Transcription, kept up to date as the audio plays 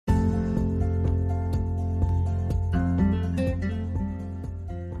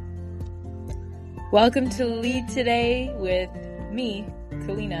Welcome to Lead Today with me,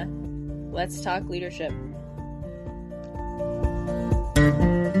 Kalina. Let's talk leadership.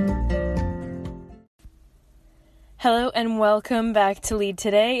 Hello and welcome back to Lead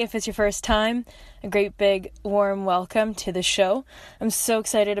Today. If it's your first time, a great big warm welcome to the show. I'm so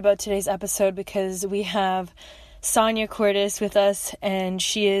excited about today's episode because we have Sonia Cordes with us, and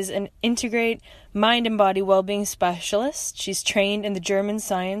she is an integrate mind and body well-being specialist. She's trained in the German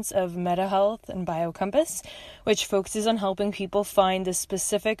science of meta-health and biocompass, which focuses on helping people find the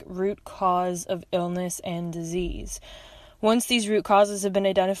specific root cause of illness and disease. Once these root causes have been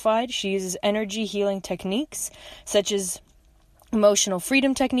identified, she uses energy healing techniques such as emotional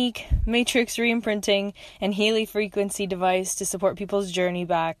freedom technique, matrix reimprinting, and Healy frequency device to support people's journey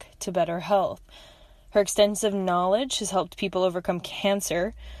back to better health. Her extensive knowledge has helped people overcome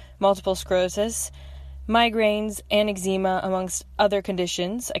cancer, multiple sclerosis, migraines, and eczema, amongst other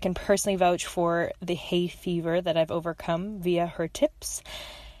conditions. I can personally vouch for the hay fever that I've overcome via her tips,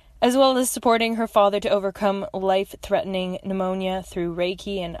 as well as supporting her father to overcome life-threatening pneumonia through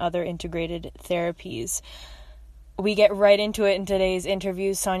Reiki and other integrated therapies. We get right into it in today's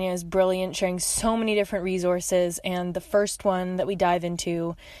interview. Sonia is brilliant, sharing so many different resources, and the first one that we dive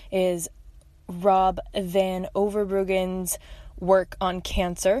into is Rob van Overbruggen's work on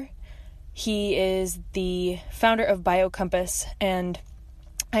cancer. He is the founder of Biocompass, and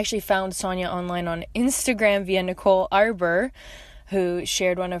I actually found Sonia online on Instagram via Nicole Arbor, who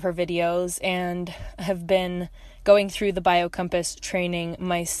shared one of her videos, and have been going through the Biocompass training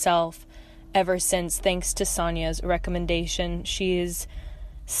myself ever since, thanks to Sonia's recommendation. She is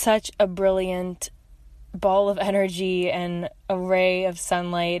such a brilliant ball of energy and a ray of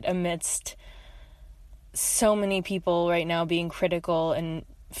sunlight amidst so many people right now being critical and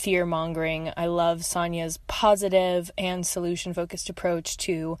fear-mongering. I love Sonia's positive and solution-focused approach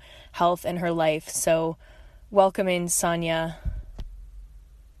to health and her life. So welcome in, Sonia.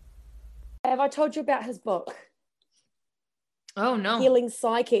 Have I told you about his book? Oh, no. Healing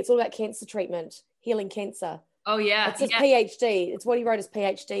Psyche. It's all about cancer treatment, healing cancer. Oh, yeah. It's his PhD. It's what he wrote his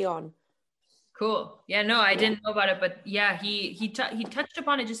PhD on. Cool. Yeah, no, I didn't know about it, but yeah, he touched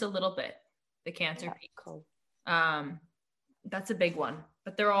upon it just a little bit, the cancer piece. Cool. That's a big one,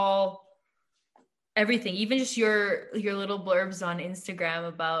 but they're all everything, even just your little blurbs on Instagram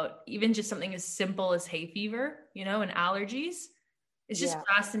about even just something as simple as hay fever, and allergies. It's just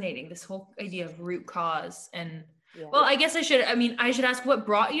fascinating, this whole idea of root cause. And well, I guess I should ask, what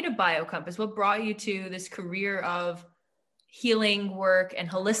brought you to Biocompass? What brought you to this career of healing work and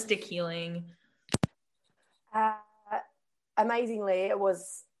holistic healing? Amazingly, it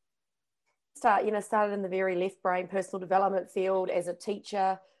was started in the very left brain personal development field as a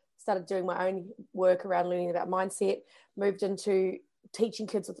teacher, started doing my own work around learning about mindset, moved into teaching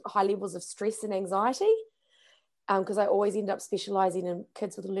kids with high levels of stress and anxiety, because I always end up specializing in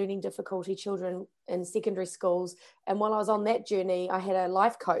kids with learning difficulty, children in secondary schools. And while I was on that journey, I had a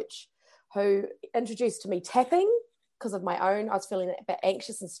life coach who introduced to me tapping because of my own. I was feeling a bit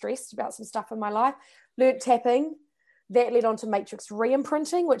anxious and stressed about some stuff in my life, learned tapping. That led on to matrix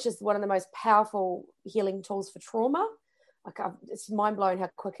reimprinting, which is one of the most powerful healing tools for trauma. It's mind-blowing how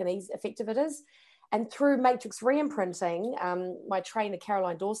quick and easy, effective it is. And through matrix reimprinting, my trainer,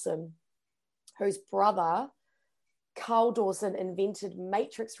 Caroline Dawson, whose brother, Carl Dawson, invented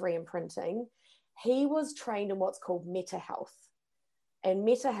matrix reimprinting, he was trained in what's called meta-health. And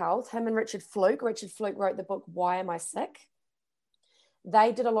meta-health, him and Richard Fluke wrote the book, Why Am I Sick?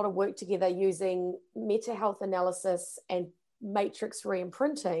 They did a lot of work together using meta-health analysis and matrix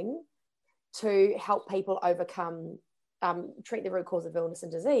reimprinting to help people overcome, treat the root cause of illness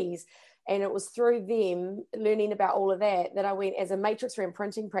and disease. And it was through them learning about all of that I went, as a matrix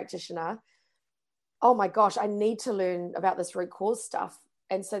reimprinting practitioner, oh my gosh, I need to learn about this root cause stuff.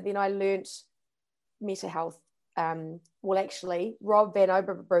 And so then I learned meta-health. Actually, Rob van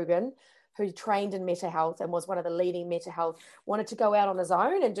Overbruggen, who trained in meta-health and was one of the leading meta-health, wanted to go out on his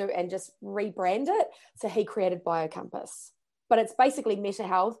own and just rebrand it. So he created Biocompass. But it's basically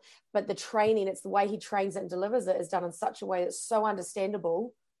meta-health, but the training, it's the way he trains it and delivers it, is done in such a way that's so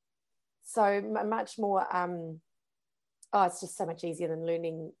understandable. So much more, it's just so much easier than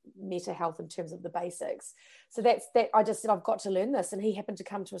learning meta-health in terms of the basics. So that's that. I just said, I've got to learn this. And he happened to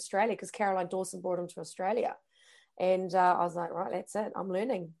come to Australia because Caroline Dawson brought him to Australia. And I was like, right, that's it. I'm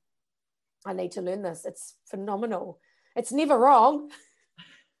learning. I need to learn this. It's phenomenal. It's never wrong.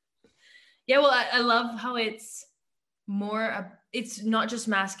 Yeah, well, I love how it's more, it's not just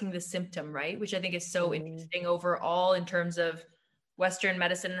masking the symptom, right? Which I think is so interesting overall in terms of Western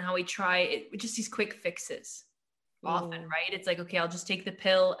medicine and how we try it, just these quick fixes often, right? It's like, okay, I'll just take the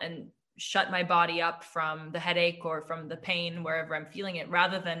pill and shut my body up from the headache or from the pain wherever I'm feeling it,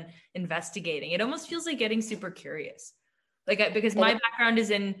 rather than investigating. It almost feels like getting super curious. Because my background is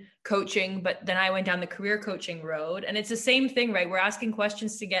in coaching, but then I went down the career coaching road, and it's the same thing, right? We're asking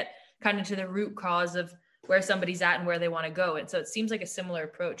questions to get kind of to the root cause of where somebody's at and where they want to go. And so it seems like a similar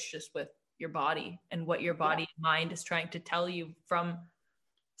approach, just with your body and what your body and mind is trying to tell you from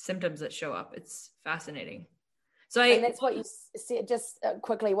symptoms that show up. It's fascinating. And that's what you said, just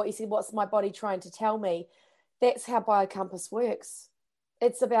quickly, what you said, what's my body trying to tell me? That's how Biocompass works.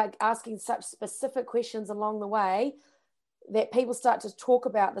 It's about asking such specific questions along the way that people start to talk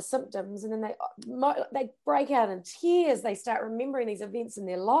about the symptoms, and then they break out in tears. They start remembering these events in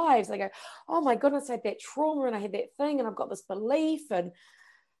their lives. They go, oh my goodness, I had that trauma and I had that thing and I've got this belief. And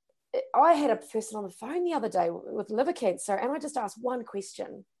I had a person on the phone the other day with liver cancer, and I just asked one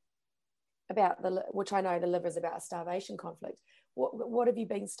question about which I know the liver is about a starvation conflict. What have you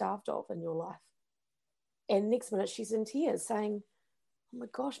been starved of in your life? And next minute she's in tears saying, oh my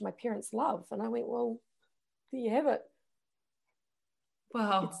gosh, my parents' love. And I went, well, there you have it.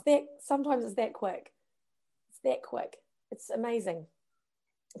 Wow. Sometimes it's that quick. It's that quick. It's amazing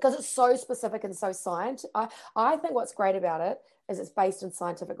because it's so specific and so scientific. I think what's great about it is it's based on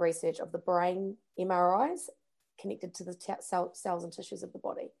scientific research of the brain MRIs connected to the cells and tissues of the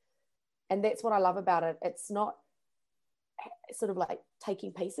body. And that's what I love about it. It's not sort of like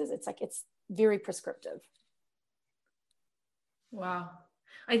taking pieces. It's like, it's very prescriptive. Wow.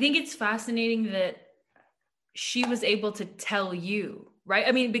 I think it's fascinating that she was able to tell you, right?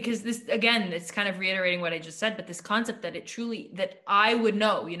 I mean, because this, again, it's kind of reiterating what I just said, but this concept that that I would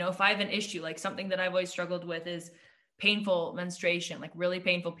know, if I have an issue, like something that I've always struggled with is painful menstruation, like really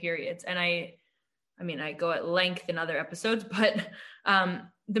painful periods. And I go at length in other episodes, but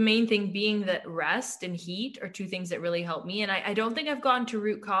the main thing being that rest and heat are two things that really help me. And I don't think I've gotten to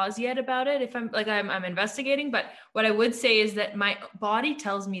root cause yet about it. If I'm investigating, but what I would say is that my body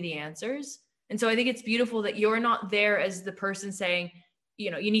tells me the answers. And so I think it's beautiful that you're not there as the person saying,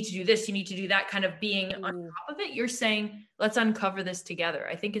 you need to do this, you need to do that, kind of being on top of it. You're saying, let's uncover this together.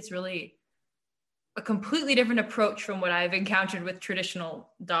 I think it's really a completely different approach from what I've encountered with traditional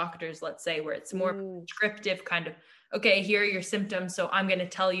doctors, let's say, where it's more prescriptive kind of, okay, here are your symptoms, so I'm going to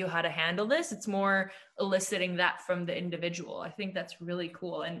tell you how to handle this. It's more eliciting that from the individual. I think that's really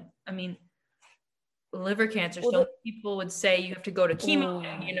cool. And I mean, liver cancer, so people would say you have to go to chemo,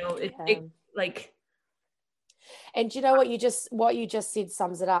 and and you know what you just said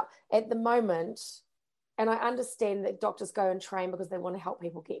sums it up. At the moment, and I understand that doctors go and train because they want to help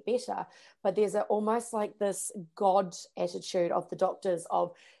people get better, but there's almost like this God attitude of the doctors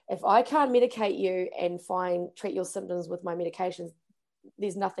of, if I can't medicate you and treat your symptoms with my medications,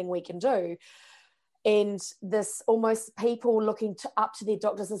 there's nothing we can do. And this almost people looking up to their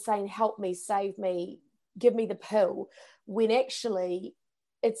doctors and saying, help me, save me, give me the pill, when actually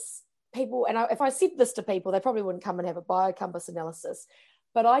it's people, and if I said this to people, they probably wouldn't come and have a Biocompass analysis,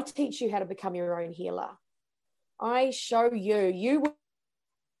 but I teach you how to become your own healer. I show you,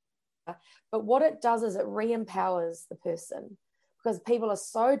 but what it does is it re-empowers the person, because people are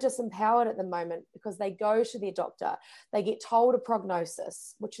so disempowered at the moment because they go to their doctor, they get told a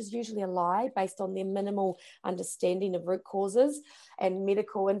prognosis, which is usually a lie based on their minimal understanding of root causes and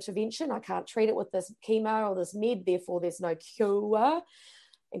medical intervention. I can't treat it with this chemo or this med, therefore there's no cure.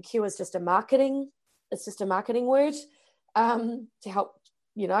 And cure is just a marketing word to help,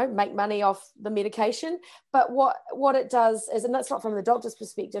 make money off the medication. But what it does is, and that's not from the doctor's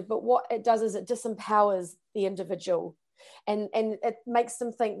perspective, but what it does is it disempowers the individual, and it makes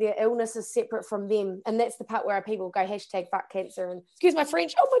them think their illness is separate from them. And that's the part where people go #fuck cancer, and excuse my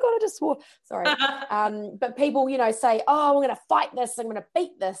French, oh my God, I just swore, sorry. But people, say, oh, I'm going to fight this, I'm going to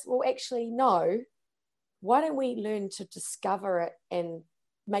beat this. Well, actually, no. Why don't we learn to discover it and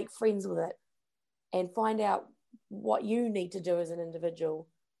make friends with it and find out what you need to do as an individual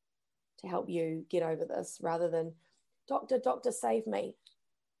to help you get over this, rather than doctor, save me.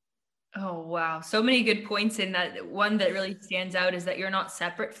 Oh, wow. So many good points in that. One that really stands out is that you're not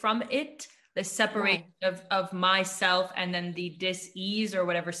separate from it. The separation of myself and then the dis-ease or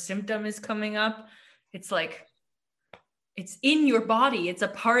whatever symptom is coming up. It's like, it's in your body. It's a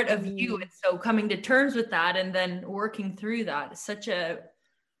part of you. And so coming to terms with that and then working through that is such a,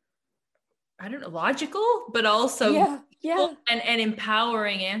 I don't know, logical, but also and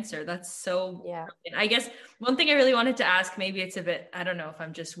empowering answer. That's so, I guess one thing I really wanted to ask, maybe it's a bit, I don't know if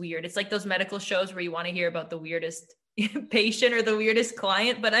I'm just weird. It's like those medical shows where you want to hear about the weirdest patient or the weirdest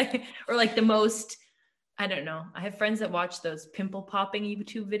client, or like the most, I don't know. I have friends that watch those pimple popping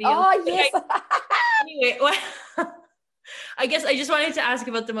YouTube videos. Oh, yes. Anyway, I guess I just wanted to ask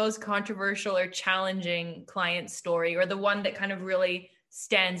about the most controversial or challenging client story, or the one that kind of really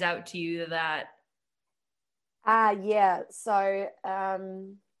stands out to you that. Yeah. So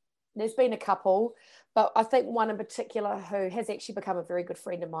there's been a couple, but I think one in particular who has actually become a very good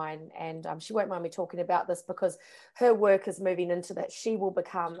friend of mine, and she won't mind me talking about this because her work is moving into that. She will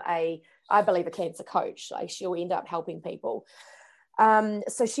become I believe, a cancer coach. Like, she'll end up helping people.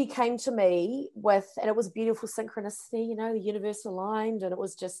 So she came to me and it was beautiful synchronicity, you know, the universe aligned, and it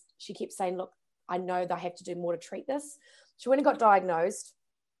was just, she kept saying, look, I know that I have to do more to treat this. She went and got diagnosed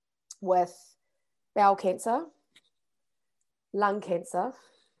with bowel cancer, lung cancer,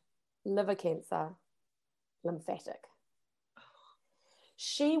 liver cancer, lymphatic.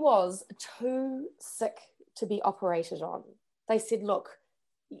 She was too sick to be operated on. They said, look,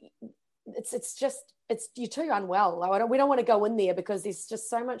 it's you're too unwell. Like, we don't want to go in there because there's just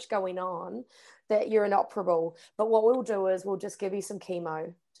so much going on that you're inoperable. But what we'll do is we'll just give you some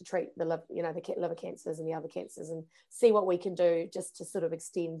chemo to treat the liver cancers and the other cancers, and see what we can do just to sort of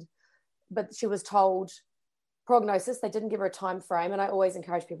extend. But she was told prognosis. They didn't give her a time frame, and I always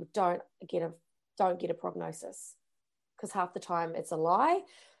encourage people, don't get a prognosis, because half the time it's a lie,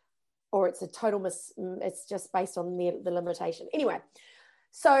 or it's a total it's just based on the limitation. Anyway,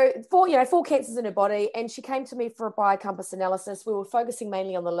 so four cancers in her body, and she came to me for a biocompass analysis. We were focusing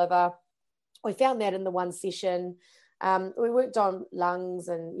mainly on the liver. We found that in the one session. We worked on lungs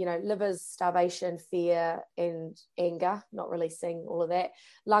and, livers, starvation, fear, and anger, not releasing all of that.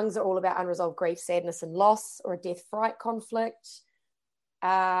 Lungs are all about unresolved grief, sadness, and loss, or a death fright conflict.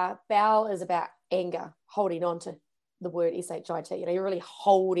 Bowel is about anger, holding on to the word SHIT. You're really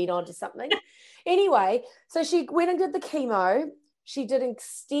holding on to something. Anyway, so she went and did the chemo. She did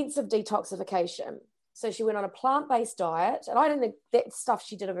extensive detoxification. So she went on a plant-based diet, and I don't think that stuff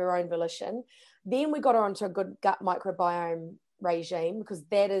she did of her own volition. Then we got her onto a good gut microbiome regime, because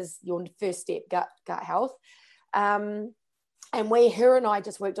that is your first step, gut health. And her and I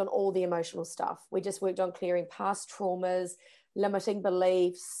just worked on all the emotional stuff. We just worked on clearing past traumas, limiting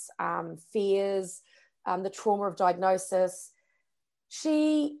beliefs, fears, the trauma of diagnosis.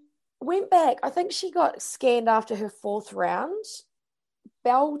 She went back. I think she got scanned after her 4th round.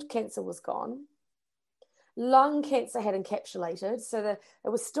 Bowel cancer was gone. Lung cancer had encapsulated, so it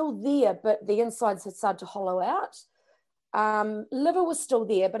was still there, but the insides had started to hollow out. Liver was still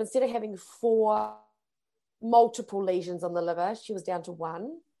there, but instead of having 4 multiple lesions on the liver, she was down to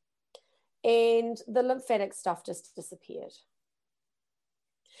 1. And the lymphatic stuff just disappeared.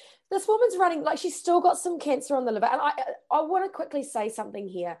 This woman's running, like, she's still got some cancer on the liver. And I want to quickly say something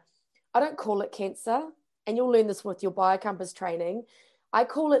here. I don't call it cancer, and you'll learn this with your biocompass training. I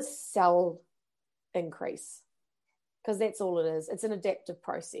call it cell increase, because that's all it is. It's an adaptive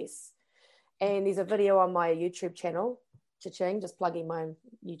process. And there's a video on my YouTube channel, cha-ching, just plugging my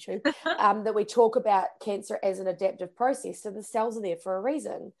YouTube, that we talk about cancer as an adaptive process. So the cells are there for a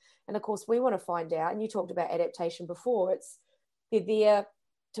reason. And of course, we want to find out, and you talked about adaptation before, they're there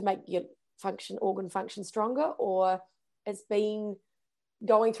to make your organ function stronger, or it's been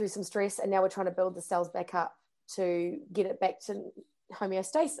going through some stress, and now we're trying to build the cells back up to get it back to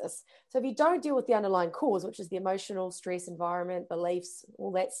homeostasis. So if you don't deal with the underlying cause, which is the emotional stress, environment, beliefs,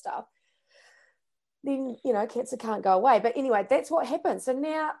 all that stuff, then cancer can't go away. But anyway, that's what happened. So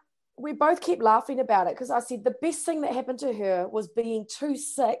now we both keep laughing about it, because I said the best thing that happened to her was being too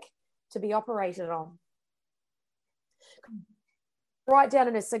sick to be operated on. Right down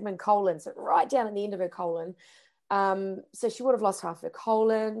in her sigmoid colon, so right down at the end of her colon. So she would have lost half her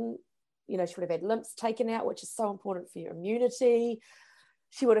colon. She would have had lymphs taken out, which is so important for your immunity.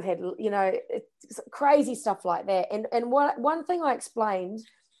 She would have had, crazy stuff like that. And one thing I explained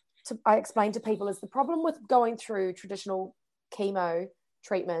to people is the problem with going through traditional chemo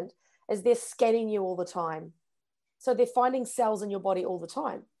treatment is they're scanning you all the time. So they're finding cells in your body all the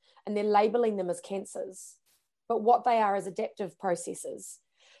time, and they're labeling them as cancers. But what they are is adaptive processes.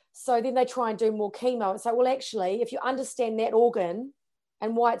 So then they try and do more chemo and say, well, actually, if you understand that organ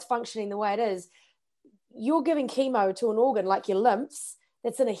and why it's functioning the way it is, you're giving chemo to an organ like your lymphs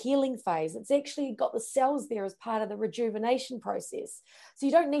that's in a healing phase. It's actually got the cells there as part of the rejuvenation process. So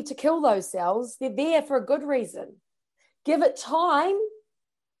you don't need to kill those cells. They're there for a good reason. Give it time.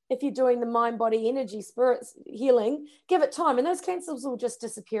 If you're doing the mind, body, energy, spirits healing, give it time. And those cancers will just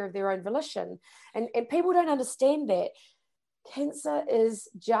disappear of their own volition. And people don't understand that. Cancer is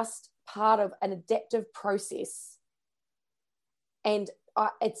just part of an adaptive process. And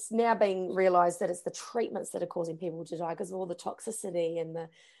it's now being realized that it's the treatments that are causing people to die because of all the toxicity and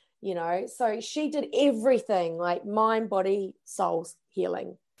so she did everything, like mind, body, soul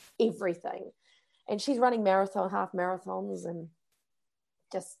healing, everything. And she's running half marathons and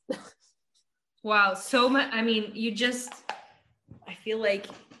just. Wow. So much. I mean, I feel like,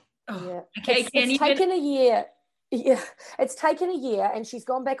 Yeah. I can't It's even. taken a year. Yeah. It's taken a year, and she's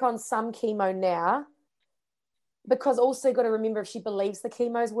gone back on some chemo now, because also got to remember, if she believes the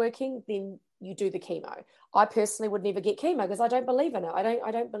chemo is working, then you do the chemo. I personally would never get chemo because I don't believe in it.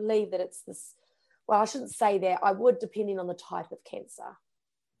 I don't believe that it's this. Well, I shouldn't say that. I would, depending on the type of cancer.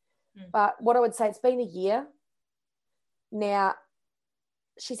 But what I would say, it's been a year now.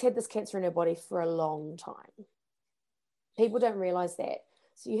 She's had this cancer in her body for a long time. People don't realize that.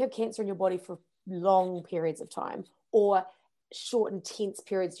 So you have cancer in your body for long periods of time, or short, intense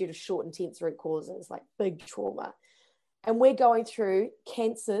periods due to short, intense root causes, like big trauma. And we're going through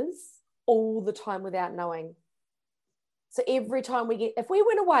cancers all the time without knowing. So every time if we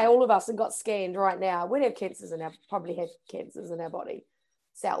went away, all of us, and got scanned right now, we'd have probably have cancers in our body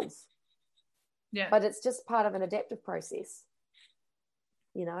cells. Yeah. But it's just part of an adaptive process,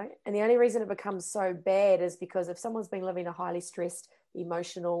 you know? And the only reason it becomes so bad is because if someone's been living a highly stressed,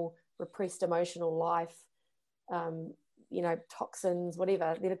 repressed emotional life, you know, toxins,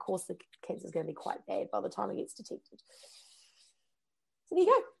 whatever, then of course the cancer is going to be quite bad by the time it gets detected. So there you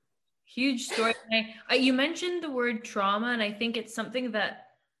go. Huge story. You mentioned the word trauma, and I think it's something that,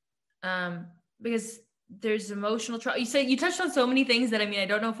 because there's emotional trauma. You touched on so many things that, I mean, I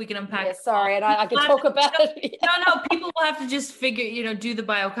don't know if we can unpack. Yeah, sorry, and I can talk about it. No, people will have to just figure, you know, do the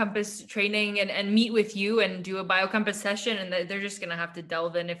BioCompass training and meet with you and do a BioCompass session, and they're just going to have to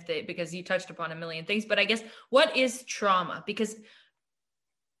delve in because you touched upon a million things. But I guess, what is trauma? Because,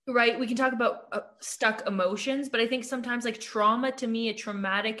 right, we can talk about stuck emotions, but I think sometimes, like, trauma, to me, a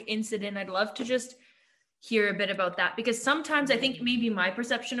traumatic incident, I'd love to just hear a bit about that, because sometimes I think maybe my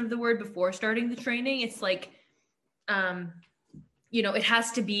perception of the word before starting the training, it's like, you know, it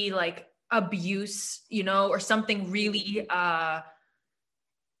has to be like abuse, you know, or something really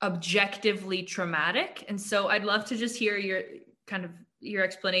objectively traumatic. And so I'd love to just hear your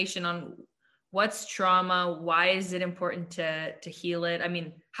explanation on what's trauma, why is it important to heal it? I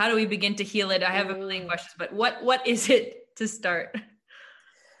mean, how do we begin to heal it? I have a million questions, but what is it to start? Do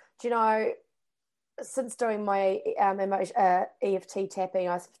you know, since doing my EFT tapping,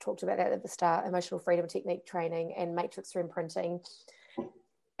 I talked about that at the start, emotional freedom technique training and matrix imprinting,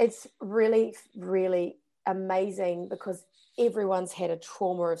 it's really, really amazing, because everyone's had a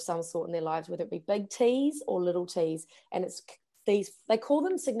trauma of some sort in their lives, whether it be big T's or little T's. And it's they call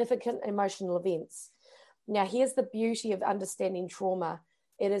them significant emotional events. Now, here's the beauty of understanding trauma.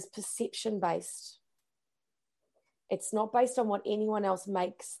 It is perception based. It's not based on what anyone else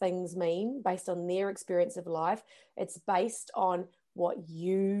makes things mean, based on their experience of life. It's based on what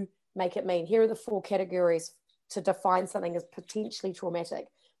you make it mean. Here are the 4 categories to define something as potentially traumatic.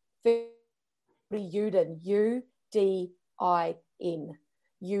 Uden, U-D-I-N,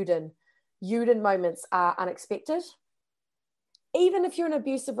 Uden. Uden moments are unexpected. Even if you're in an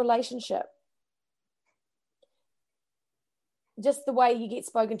abusive relationship, just the way you get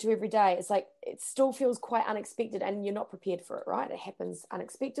spoken to every day, it's like, it still feels quite unexpected, and you're not prepared for it, right? It happens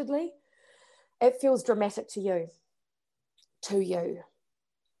unexpectedly. It feels dramatic to you. Two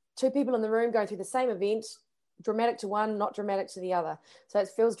people in the room going through the same event, dramatic to one, not dramatic to the other. So it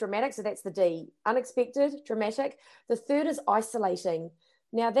feels dramatic. So that's the D. Unexpected, dramatic. The third is isolating.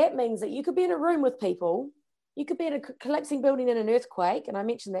 Now that means that you could be in a room with people. You could be in a collapsing building in an earthquake. And I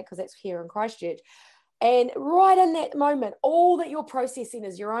mentioned that because that's here in Christchurch. And right in that moment, all that you're processing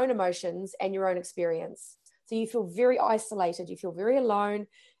is your own emotions and your own experience. So you feel very isolated. You feel very alone,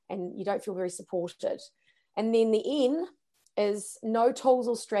 and you don't feel very supported. And then the N is no tools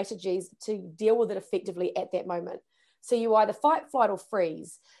or strategies to deal with it effectively at that moment. So you either fight, flight, or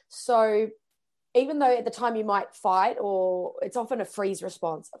freeze. So even though at the time you might fight, or it's often a freeze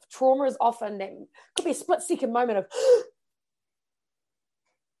response. Trauma is often, that could be a split-second moment of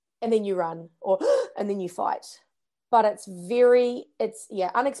and then you run, or and then you fight. But it's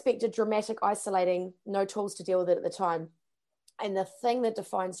unexpected, dramatic, isolating, no tools to deal with it at the time. And the thing that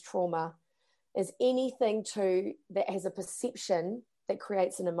defines trauma is anything that has a perception that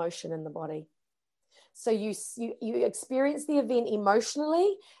creates an emotion in the body. So you experience the event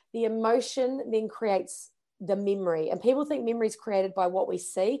emotionally, the emotion then creates the memory. And people think memory is created by what we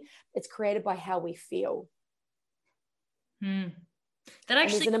see. It's created by how we feel. That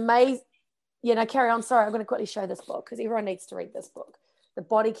actually, there's an amazing, carry on. Sorry, I'm going to quickly show this book because everyone needs to read this book. The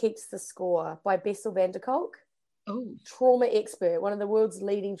Body Keeps the Score by Bessel van der Kolk. Oh, trauma expert, one of the world's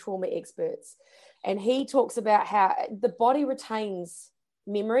leading trauma experts. And he talks about how the body retains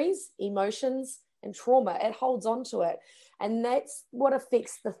memories, emotions, and trauma. It holds on to it. And that's what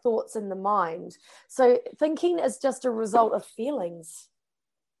affects the thoughts in the mind. So thinking is just a result of feelings.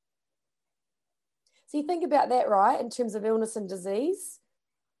 So you think about that, right? In terms of illness and disease,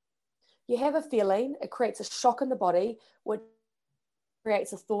 you have a feeling, it creates a shock in the body, which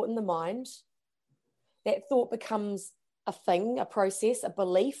creates a thought in the mind. That thought becomes a thing, a process, a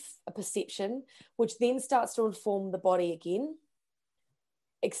belief, a perception, which then starts to inform the body again.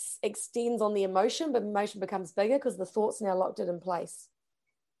 Extends on the emotion, but emotion becomes bigger because the thought's now locked it in place.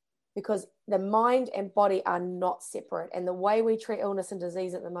 Because the mind and body are not separate. And the way we treat illness and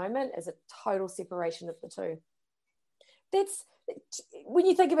disease at the moment is a total separation of the two. That's, when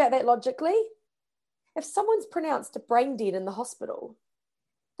you think about that logically, if someone's pronounced brain dead in the hospital,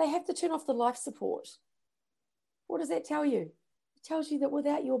 they have to turn off the life support. What does that tell you? It tells you that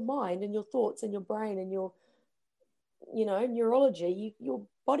without your mind and your thoughts and your brain and your, neurology, your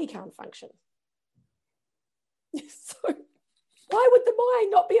body can't function. So why would the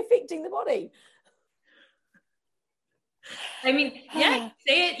mind not be affecting the body? I mean, yeah,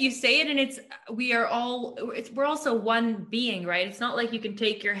 you say it, and we're also one being, right? It's not like you can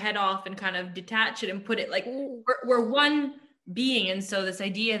take your head off and kind of detach it and put it like we're one being. And so this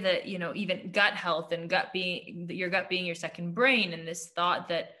idea that, even gut health and your gut being your second brain, and this thought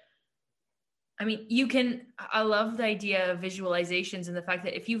that, I love the idea of visualizations and the fact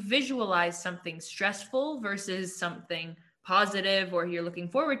that if you visualize something stressful versus something positive or you're looking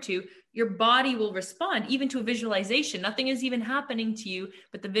forward to, your body will respond even to a visualization. Nothing is even happening to you,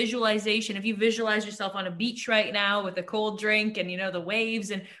 but the visualization, if you visualize yourself on a beach right now with a cold drink and, the waves,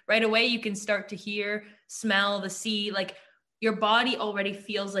 and right away you can start to hear, smell the sea, like your body already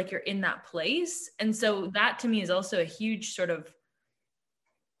feels like you're in that place. And so that to me is also a huge sort of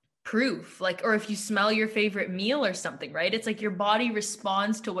proof, like, or if you smell your favorite meal or something, right? It's like your body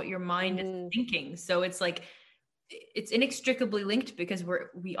responds to what your mind is thinking. So it's like, it's inextricably linked because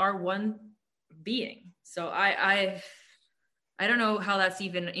we are one being. So I don't know how that's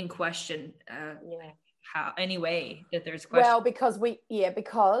even in question. How anyway that there's question. Well, because we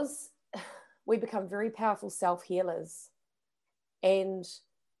become very powerful self-healers, and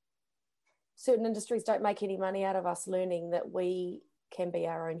certain industries don't make any money out of us learning that we can be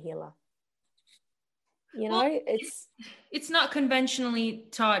our own healer. It's not conventionally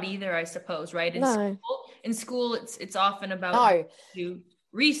taught either, I suppose, right? In school it's often about do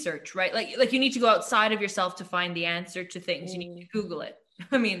research, right? Like you need to go outside of yourself to find the answer to things. You need to Google it.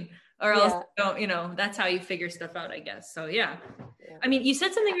 Or else that's how you figure stuff out, I guess. So yeah. You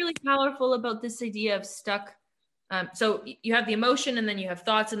said something really powerful about this idea of stuck. So you have the emotion, and then you have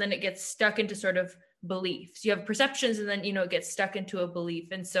thoughts, and then it gets stuck into sort of beliefs. You have perceptions, and then it gets stuck into a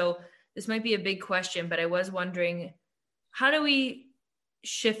belief. And so this might be a big question, but I was wondering, how do we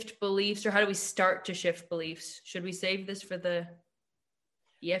shift beliefs, or how do we start to shift beliefs? Should we save this for the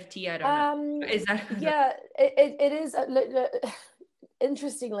EFT? I don't know. Is that it is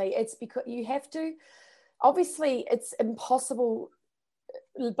interestingly, it's because you have to, obviously it's impossible.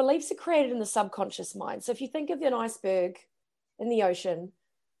 Beliefs are created in the subconscious mind. So if you think of an iceberg in the ocean,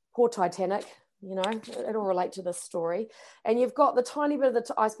 poor Titanic, it'll relate to this story. And you've got the tiny bit of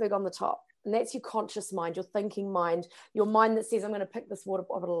the iceberg on the top, and that's your conscious mind, your thinking mind, your mind that says, I'm going to pick this water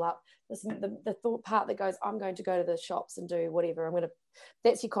bottle up. The thought part that goes, I'm going to go to the shops and do whatever.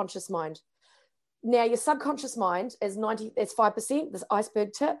 That's your conscious mind. Now your subconscious mind is 5%, this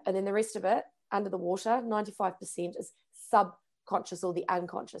iceberg tip, and then the rest of it under the water, 95% is subconscious, or the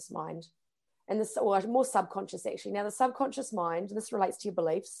unconscious mind. And this, or more subconscious actually. Now the subconscious mind, and this relates to your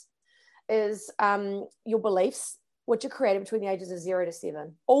beliefs, is your beliefs, which are created between the ages of 0 to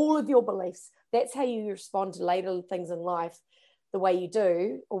 7. All of your beliefs. That's how you respond to later things in life the way you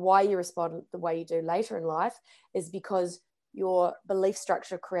do, or why you respond the way you do later in life, is because your belief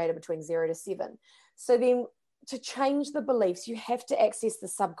structure created between 0 to 7. So then to change the beliefs, you have to access the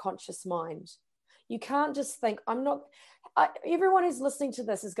subconscious mind. You can't just think, everyone who's listening to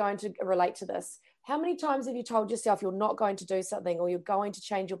this is going to relate to this. How many times have you told yourself you're not going to do something, or you're going to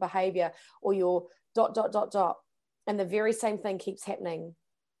change your behavior, or you're ... and the very same thing keeps happening,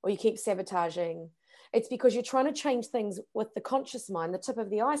 or you keep sabotaging? It's because you're trying to change things with the conscious mind, the tip of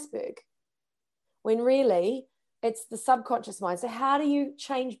the iceberg, when really it's the subconscious mind. So how do you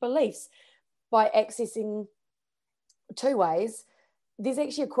change beliefs? By accessing two ways. There's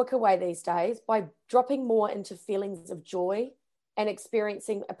actually a quicker way these days, by dropping more into feelings of joy and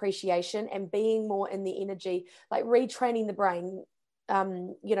experiencing appreciation and being more in the energy, like retraining the brain,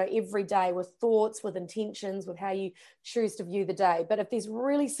 every day with thoughts, with intentions, with how you choose to view the day. But if there's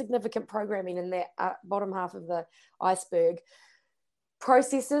really significant programming in that bottom half of the iceberg,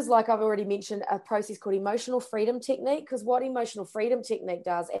 processes, like I've already mentioned, a process called emotional freedom technique, because what emotional freedom technique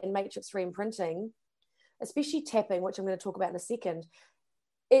does, and matrix re-imprinting, especially tapping, which I'm going to talk about in a second,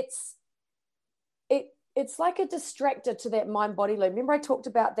 it's like a distractor to that mind-body loop. Remember I talked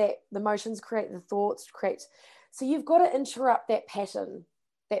about that the emotions create the thoughts, so you've got to interrupt that pattern,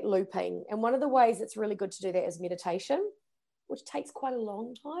 that looping. And one of the ways it's really good to do that is meditation, which takes quite a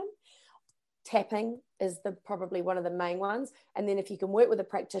long time. Tapping is probably one of the main ones. And then if you can work with a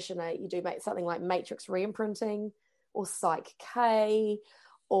practitioner, you do make something like matrix re-imprinting or Psych K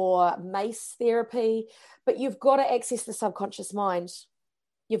or MACE therapy. But you've got to access the subconscious mind.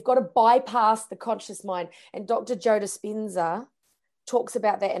 You've got to bypass the conscious mind. And Dr. Joe Dispenza talks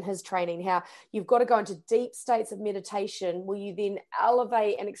about that in his training, how you've got to go into deep states of meditation where you then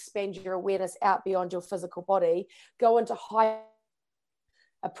elevate and expand your awareness out beyond your physical body, go into high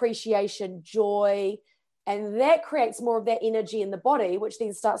appreciation, joy, and that creates more of that energy in the body, which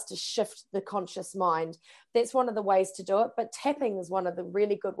then starts to shift the conscious mind. That's one of the ways to do it. But tapping is one of the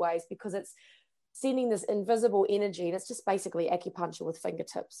really good ways, because it's sending this invisible energy, and it's just basically acupuncture with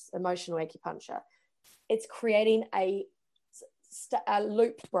fingertips, emotional acupuncture. It's creating a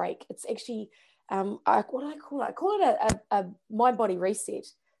loop break. It's actually what do I call it? I call it a mind body reset,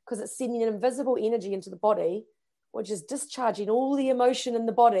 because it's sending an invisible energy into the body, which is discharging all the emotion in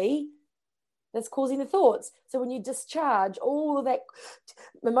the body that's causing the thoughts. So when you discharge all of that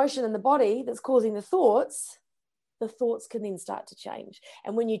emotion in the body that's causing the thoughts can then start to change.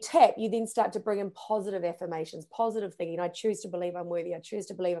 And when you tap, you then start to bring in positive affirmations, positive thinking. I choose to believe I'm worthy. I choose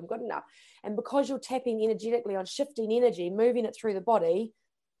to believe I'm good enough. And because you're tapping energetically on shifting energy, moving it through the body,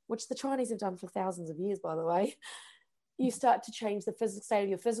 which the Chinese have done for thousands of years, by the way, you start to change the physical state of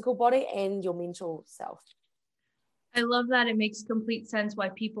your physical body and your mental self. I love that. It makes complete sense why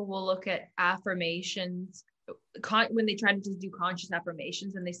people will look at affirmations when they try to just do conscious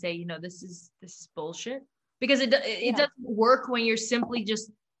affirmations, and they say, you know, this is bullshit, because it doesn't work when you're simply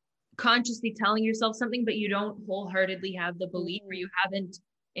just consciously telling yourself something, but you don't wholeheartedly have the belief, or you haven't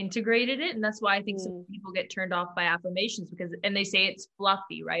integrated it. And that's why I think some people get turned off by affirmations, and they say it's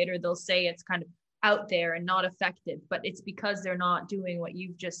fluffy, right? Or they'll say it's kind of out there and not effective, but it's because they're not doing what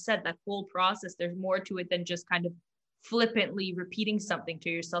you've just said. That whole process, there's more to it than just kind of flippantly repeating something to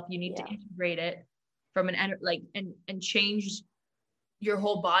yourself. You need to integrate it from and change your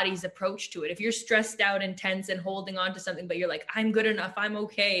whole body's approach to it. If you're stressed out and tense and holding on to something, but you're like, I'm good enough, I'm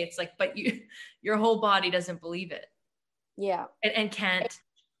okay, it's like, but your whole body doesn't believe it. And can't.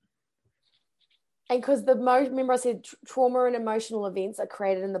 And because remember I said trauma and emotional events are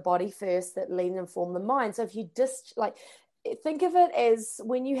created in the body first, that lead and form the mind. So if you think of it as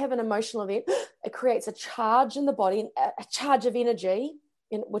when you have an emotional event, it creates a charge in the body, a charge of energy,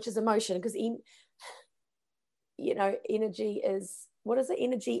 which is emotion, because energy is, what is it?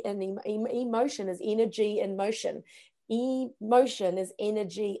 Energy and emotion is energy in motion. Emotion is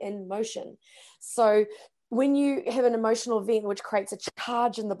energy in motion. So when you have an emotional event which creates a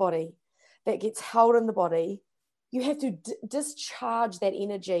charge in the body that gets held in the body, you have to discharge that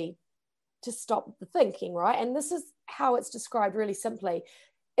energy to stop the thinking, right? And this is how it's described really simply.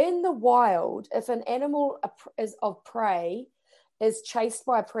 In the wild, if an animal of prey is chased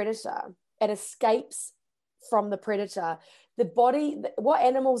by a predator and escapes from the predator, the body, what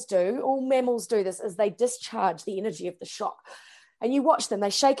animals do, all mammals do this, is they discharge the energy of the shock. And you watch them, they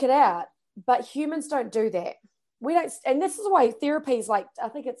shake it out. But humans don't do that. We don't, and this is why therapies, like I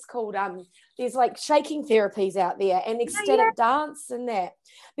think it's called there's like shaking therapies out there, and ecstatic dance and that,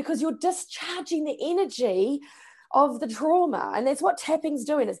 because you're discharging the energy of the trauma, and that's what tapping's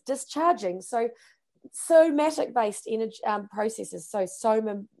doing, it's discharging. So somatic based energy processes,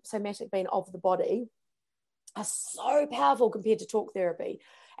 somatic being of the body, are so powerful compared to talk therapy,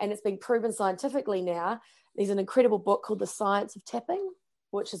 and it's been proven scientifically now. There's an incredible book called The Science of Tapping,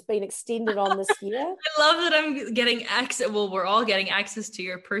 which has been extended on this year. I love that I'm getting access. Well, we're all getting access to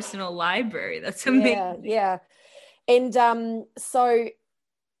your personal library. That's amazing. Yeah. And so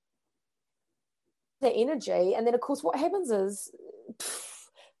the energy, and then of course what happens is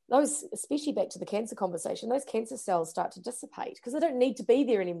those, especially back to the cancer conversation, those cancer cells start to dissipate because they don't need to be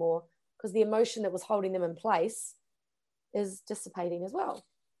there anymore, because the emotion that was holding them in place is dissipating as well.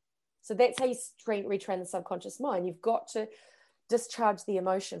 So that's how you retrain the subconscious mind. You've got to discharge the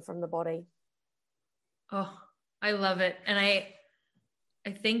emotion from the body. Oh, I love it. And I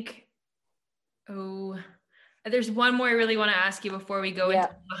think, there's one more I really want to ask you before we go into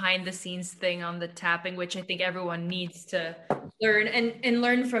the behind the scenes thing on the tapping, which I think everyone needs to learn and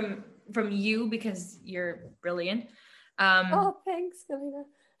learn from you, because you're brilliant. Oh, thanks, Galina.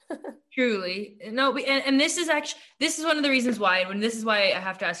 Truly. No, and this is one of the reasons why, and this is why I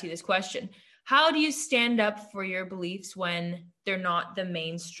have to ask you this question. How do you stand up for your beliefs when they're not the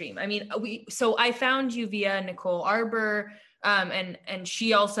mainstream? I mean, so I found you via Nicole Arbour, and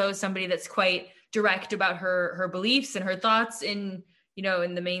she also is somebody that's quite direct about her beliefs and her thoughts in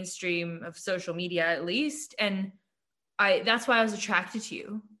the mainstream of social media, at least. And that's why I was attracted to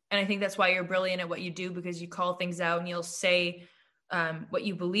you. And I think that's why you're brilliant at what you do, because you call things out and you'll say what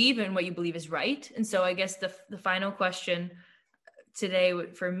you believe and what you believe is right. And so I guess the final question today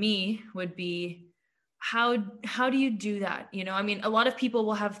for me would be, how do you do that? I mean, a lot of people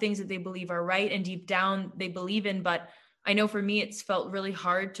will have things that they believe are right and deep down they believe in, but I know for me, it's felt really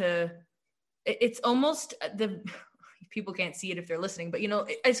hard it's almost people can't see it if they're listening, but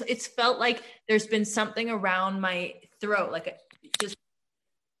it's felt like there's been something around my throat, like just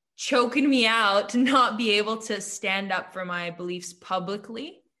choking me out to not be able to stand up for my beliefs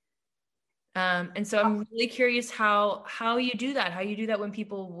publicly. And so I'm really curious how you do that when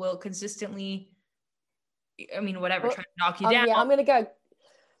people will consistently, try to knock you down. Yeah, I'm going to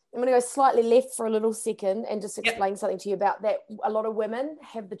go slightly left for a little second and just explain something to you about that. A lot of women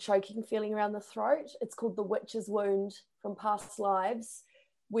have the choking feeling around the throat. It's called the witch's wound from past lives,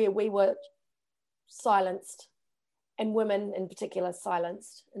 where we were silenced, and women in particular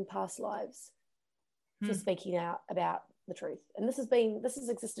silenced in past lives for speaking out about the truth. And this has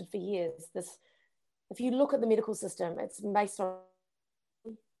existed for years. If you look at the medical system, it's based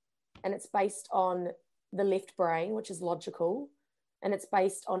on the left brain, which is logical, and it's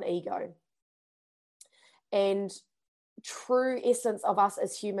based on ego. And true essence of us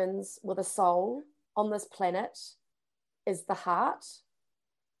as humans with a soul on this planet is the heart,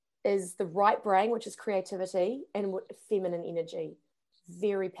 is the right brain, which is creativity, and feminine energy.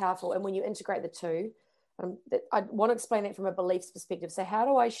 Very powerful. And when you integrate the two, I want to explain that from a beliefs perspective. So how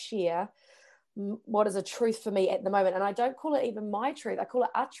do I share what is a truth for me at the moment? And I don't call it even my truth. I call it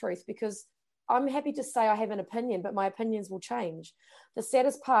our truth, because I'm happy to say I have an opinion, but my opinions will change. The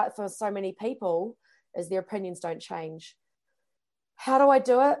saddest part for so many people is their opinions don't change. How do I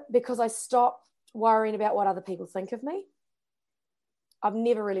do it? Because I stopped worrying about what other people think of me. I've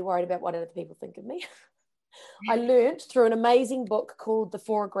never really worried about what other people think of me. I learned through an amazing book called The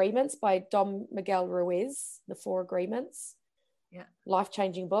Four Agreements by Don Miguel Ruiz, The Four Agreements. Yeah.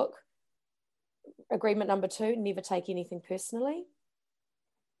 Life-changing book. Agreement number 2, never take anything personally.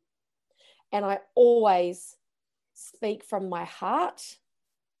 And I always speak from my heart,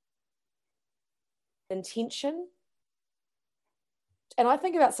 intention. And I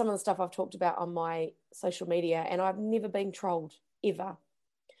think about some of the stuff I've talked about on my social media, and I've never been trolled, ever.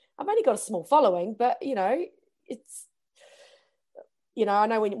 I've only got a small following, but it's, I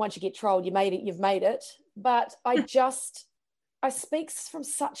know once you get trolled, you've made it. But I speak from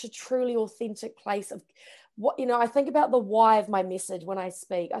such a truly authentic place of what, I think about the why of my message when I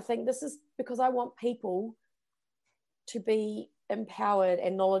speak. I think this is because I want people to be empowered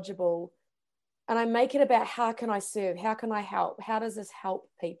and knowledgeable. And I make it about how can I serve? How can I help? How does this help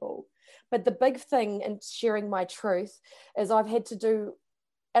people? But the big thing in sharing my truth is I've had to do,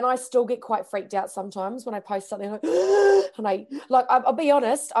 and I still get quite freaked out sometimes when I post something I'll be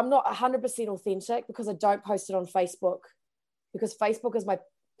honest, I'm not 100% authentic because I don't post it on Facebook, because Facebook is my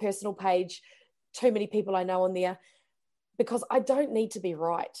personal page. Too many people I know on there, because I don't need to be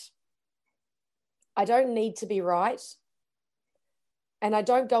right. I don't need to be right. And I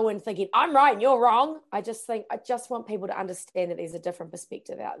don't go in thinking I'm right and you're wrong. I just want people to understand that there's a different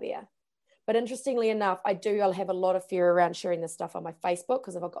perspective out there. But interestingly enough, I'll have a lot of fear around sharing this stuff on my Facebook,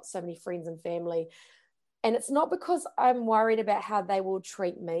 because I've got so many friends and family. And it's not because I'm worried about how they will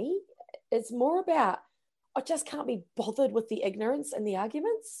treat me. It's more about, I just can't be bothered with the ignorance and the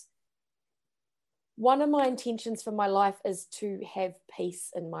arguments. One of my intentions for my life is to have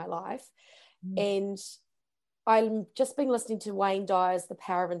peace in my life. And I've just been listening to Wayne Dyer's The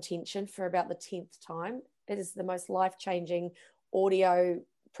Power of Intention for about the 10th time. It is the most life-changing audio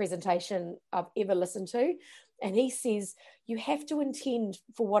presentation I've ever listened to. And he says, you have to intend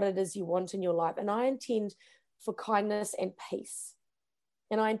for what it is you want in your life. And I intend for kindness and peace.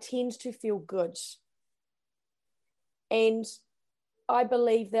 And I intend to feel good. And I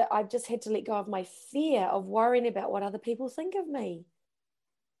believe that I've just had to let go of my fear of worrying about what other people think of me.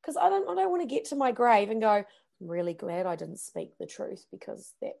 Because I don't want to get to my grave and go, I'm really glad I didn't speak the truth,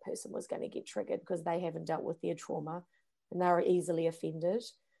 because that person was going to get triggered because they haven't dealt with their trauma and they were easily offended.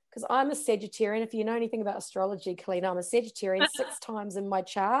 Because I'm a Sagittarian. If you know anything about astrology, Colleen, I'm a Sagittarian 6 times in my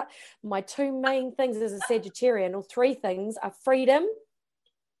chart. My 2 main things as a Sagittarian, or 3 things, are freedom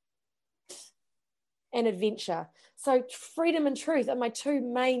and adventure. So freedom and truth are my two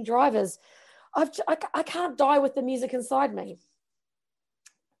main drivers. I can't die with the music inside me.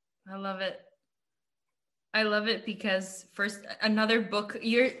 I love it. I love it because first, another book,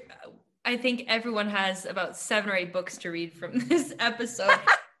 I think everyone has about 7 or 8 books to read from this episode,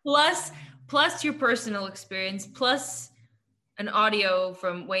 plus your personal experience, plus an audio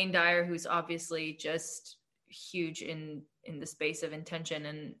from Wayne Dyer, who's obviously just huge in the space of intention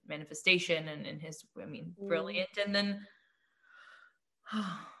and manifestation, and in his, brilliant. And then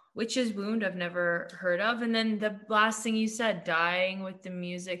Witch's Wound, I've never heard of. And then the last thing you said, dying with the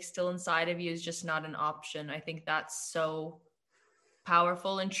music still inside of you is just not an option. I think that's so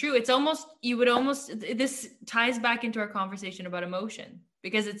powerful and true. It's almost, this ties back into our conversation about emotion,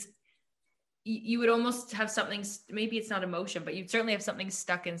 because you would almost have something, maybe it's not emotion, but you'd certainly have something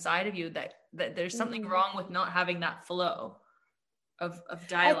stuck inside of you that there's something wrong with not having that flow of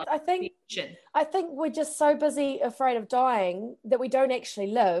dialogue. I think we're just so busy afraid of dying that we don't actually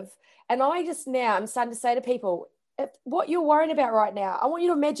live. And I'm starting to say to people, what you're worrying about right now, I want you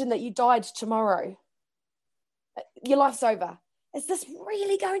to imagine that you died tomorrow. Your life's over. Is this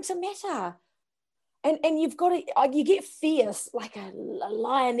really going to matter? And you've got to, you get fierce like a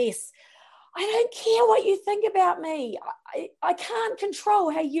lioness. I don't care what you think about me. I can't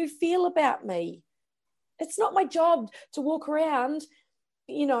control how you feel about me. It's not my job to walk around,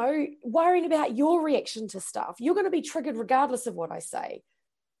 worrying about your reaction to stuff. You're going to be triggered regardless of what I say.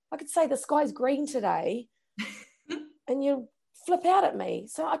 I could say the sky's green today and you flip out at me.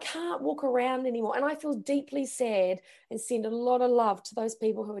 So I can't walk around anymore. And I feel deeply sad and send a lot of love to those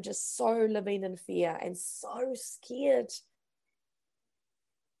people who are just so living in fear and so scared.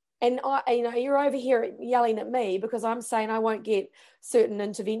 And you're over here yelling at me because I'm saying I won't get certain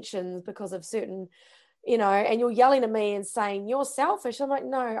interventions because of certain, and you're yelling at me and saying you're selfish. I'm like,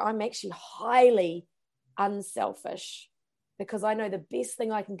 no, I'm actually highly unselfish, because I know the best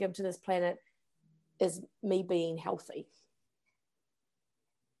thing I can give to this planet is me being healthy.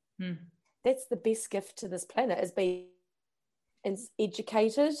 That's the best gift to this planet, is being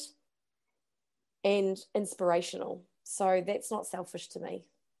educated and inspirational. So that's not selfish to me.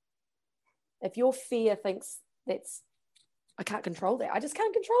 If your fear thinks I can't control that, I just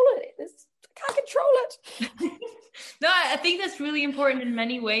can't control it. I can't control it. No, I think that's really important in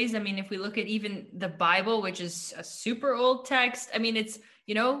many ways. I mean, if we look at even the Bible, which is a super old text, I mean, it's,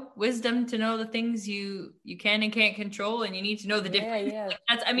 wisdom to know the things you can and can't control, and you need to know the difference.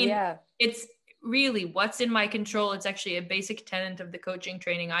 Yeah. It's really what's in my control. It's actually a basic tenet of the coaching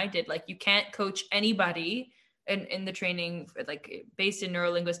training I did. Like, you can't coach anybody in the training, like based in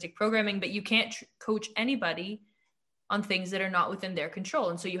neuro-linguistic programming, but you can't coach anybody on things that are not within their control.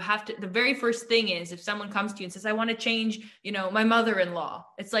 And so you have to, the very first thing is, if someone comes to you and says, I want to change, my mother-in-law,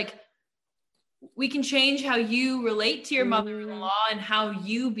 it's like, we can change how you relate to your mother-in-law and how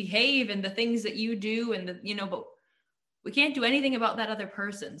you behave and the things that you do, and but we can't do anything about that other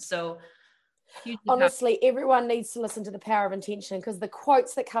person. So honestly, everyone needs to listen to The Power of Intention, because the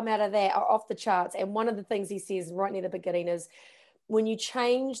quotes that come out of that are off the charts. And one of the things he says right near the beginning is, when you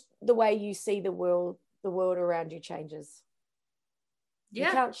change the way you see the world around you changes. Yeah.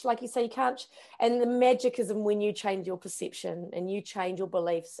 You can't, like you say, you can't. And the magic is in when you change your perception and you change your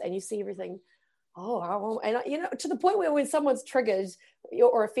beliefs and you see everything. To the point where when someone's triggered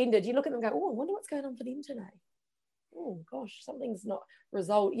or offended, you look at them and go, I wonder what's going on for them today. Oh gosh, something's not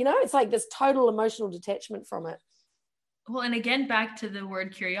resolved. It's like this total emotional detachment from it. Well, and again, back to the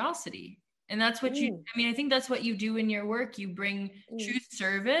word curiosity. And that's what I think that's what you do in your work. You bring true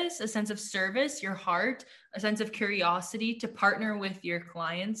service, a sense of service, your heart, a sense of curiosity, to partner with your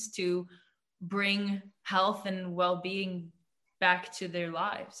clients to bring health and well-being back to their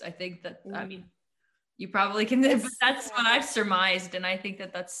lives. I think that, you probably can, but that's what I've surmised. And I think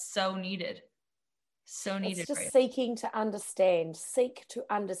that that's so needed. So needed. It's just seeking to understand, seek to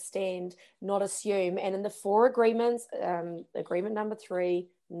understand, not assume. And in the 4 agreements, agreement number 3,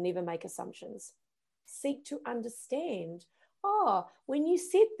 never make assumptions. Seek to understand. When you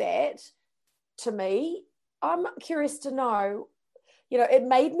said that to me, I'm curious to know, it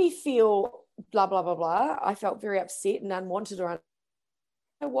made me feel blah, blah, blah, blah. I felt very upset and unwanted, or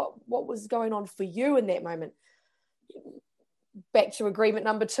what was going on for you in that moment. Back to agreement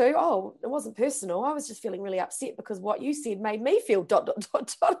number 2. It wasn't personal. I was just feeling really upset because what you said made me feel ...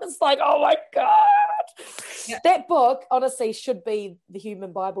 It's like, oh my God. Yeah. That book honestly should be the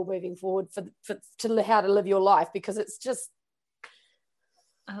human Bible moving forward for how to live your life, because it's just,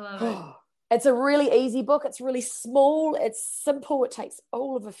 I love it. It's a really easy book. It's really small. It's simple. It takes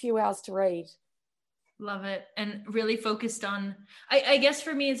all of a few hours to read. Love it. And really focused on, I guess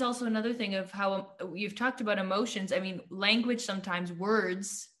for me, it's also another thing of how you've talked about emotions. I mean, language, sometimes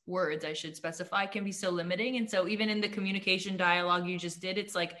words, I should specify, can be so limiting. And so even in the communication dialogue you just did,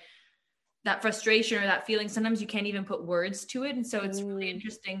 it's like that frustration or that feeling, sometimes you can't even put words to it. And so it's really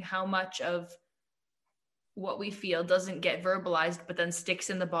interesting how much of what we feel doesn't get verbalized, but then sticks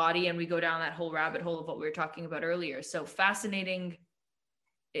in the body. And we go down that whole rabbit hole of what we were talking about earlier. So fascinating.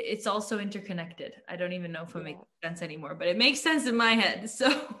 It's also interconnected. I don't even know if it makes sense anymore, but it makes sense in my head.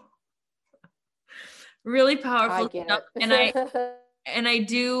 So really powerful stuff. And I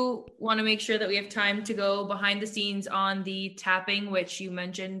do want to make sure that we have time to go behind the scenes on the tapping, which you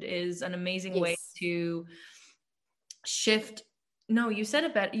mentioned is an amazing way to shift. No, you said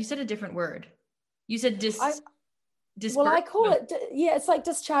a different word. You said well, I call it, it's like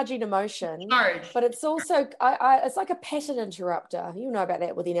discharging emotion, but it's also, it's like a pattern interrupter. You know about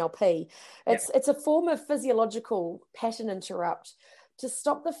that with NLP. It's a form of physiological pattern interrupt to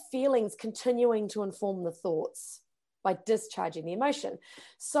stop the feelings continuing to inform the thoughts by discharging the emotion.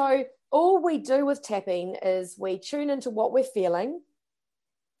 So all we do with tapping is we tune into what we're feeling,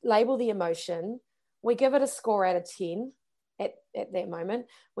 label the emotion, we give it a score out of 10 at that moment.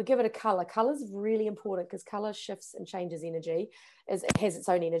 We give it a color. Color is really important because color shifts and changes energy. It has its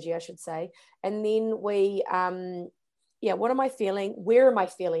own energy, I should say. And then we, what am I feeling? Where am I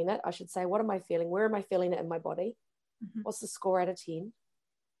feeling it? I should say, what am I feeling? Where am I feeling it in my body? Mm-hmm. What's the score out of 10?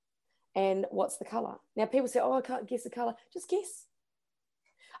 And what's the color? Now people say, oh, I can't guess the color. Just guess.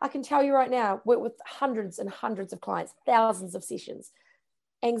 I can tell you right now, work with hundreds and hundreds of clients, thousands of sessions.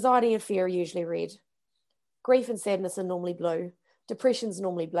 Anxiety and fear are usually red. Grief and sadness are normally blue. Depression's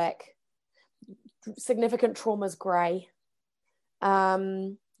normally black. Significant trauma's grey.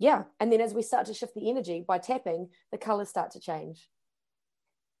 And then as we start to shift the energy by tapping, the colours start to change.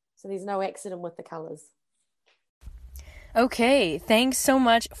 So there's no accident with the colours. Okay, thanks so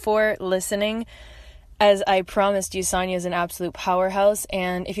much for listening. As I promised you, Sonia is an absolute powerhouse.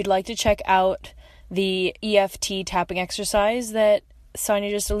 And if you'd like to check out the EFT tapping exercise that Sonia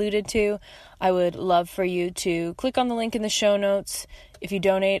just alluded to, I would love for you to click on the link in the show notes. If you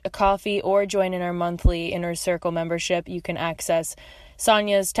donate a coffee or join in our monthly Inner Circle membership, you can access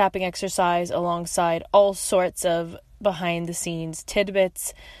Sonia's tapping exercise alongside all sorts of behind the scenes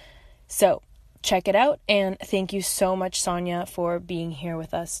tidbits. So check it out, and thank you so much, Sonia, for being here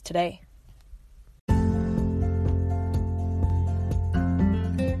with us today.